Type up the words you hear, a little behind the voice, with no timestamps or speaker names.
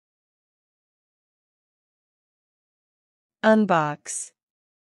Unbox.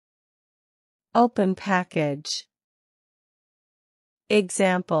 Open package.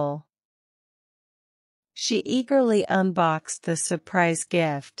 Example. She eagerly unboxed the surprise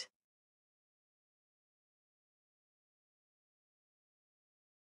gift.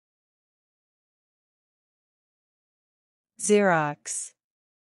 Xerox.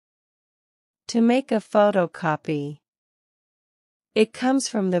 To make a photocopy. It comes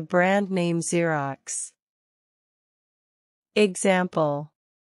from the brand name Xerox. Example.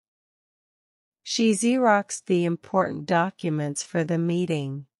 She Xeroxed the important documents for the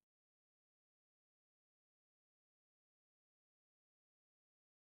meeting.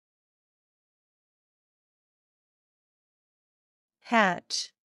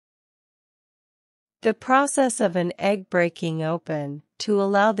 Hatch. The process of an egg breaking open, to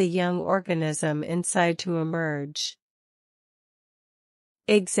allow the young organism inside to emerge.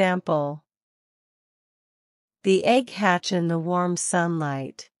 Example. The egg hatch in the warm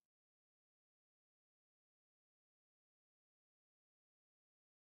sunlight.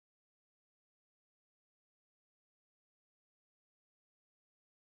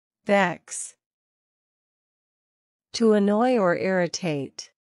 Vex. To annoy or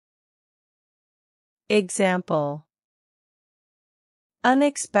irritate. Example.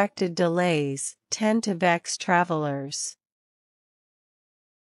 Unexpected delays tend to vex travelers.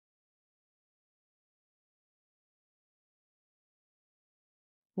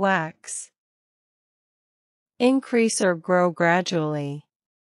 Wax. Increase or grow gradually.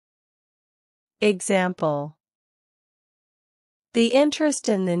 Example. The interest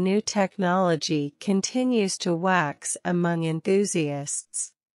in the new technology continues to wax among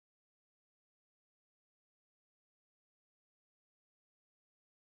enthusiasts.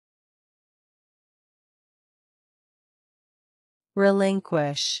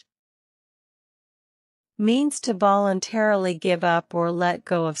 Relinquish. Means to voluntarily give up or let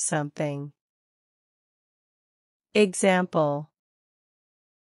go of something. Example.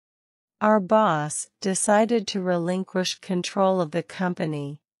 Our boss decided to relinquish control of the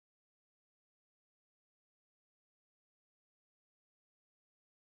company.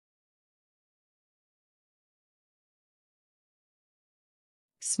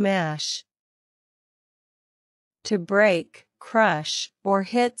 Smash. To break, crush, or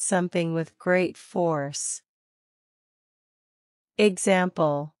hit something with great force.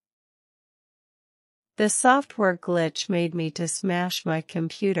 Example. The software glitch made me to smash my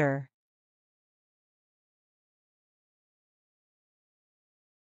computer.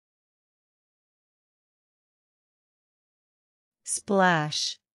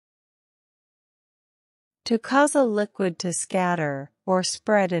 Splash. To cause a liquid to scatter or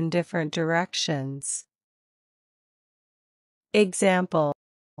spread in different directions. Example.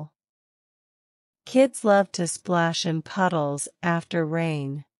 Kids love to splash in puddles after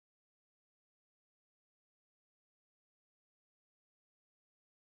rain.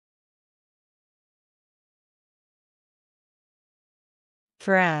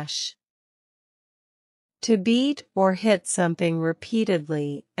 Thrash. To beat or hit something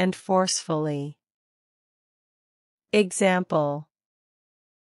repeatedly and forcefully. Example.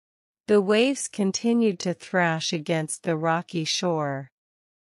 The waves continued to thrash against the rocky shore.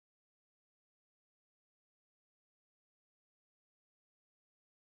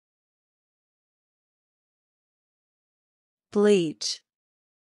 Bleach.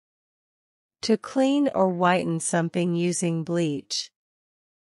 To clean or whiten something using bleach.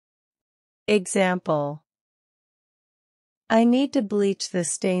 Example. I need to bleach the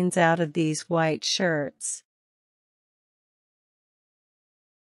stains out of these white shirts.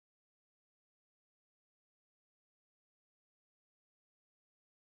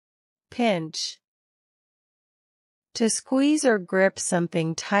 Pinch. To squeeze or grip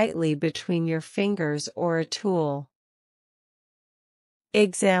something tightly between your fingers or a tool.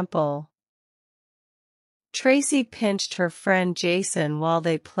 Example. Tracy pinched her friend Jason while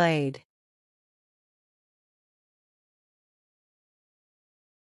they played.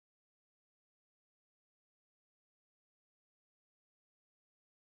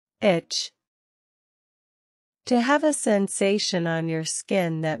 Itch. To have a sensation on your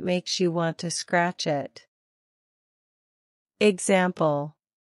skin that makes you want to scratch it. Example.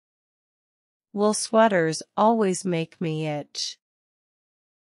 Wool sweaters always make me itch.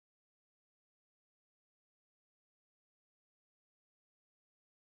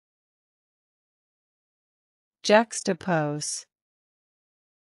 Juxtapose.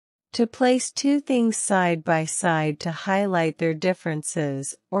 To place two things side by side to highlight their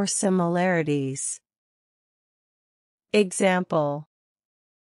differences or similarities. Example.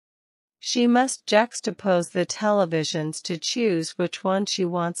 She must juxtapose the televisions to choose which one she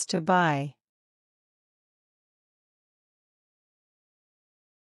wants to buy.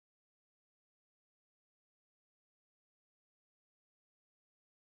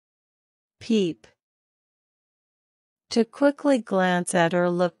 Peep. To quickly glance at or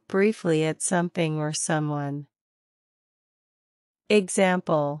look briefly at something or someone.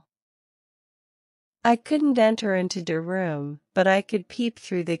 Example. I couldn't enter into the room, but I could peep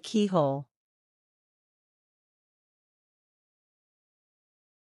through the keyhole.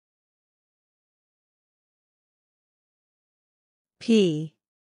 P.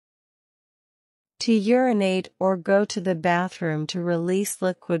 To urinate or go to the bathroom to release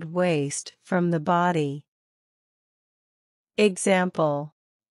liquid waste from the body. Example.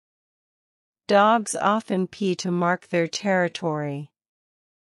 Dogs often pee to mark their territory.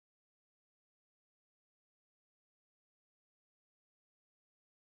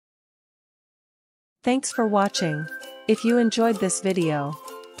 Thanks for watching. If you enjoyed this video,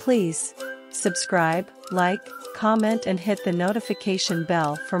 please subscribe, like, comment and hit the notification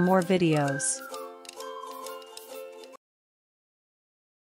bell for more videos.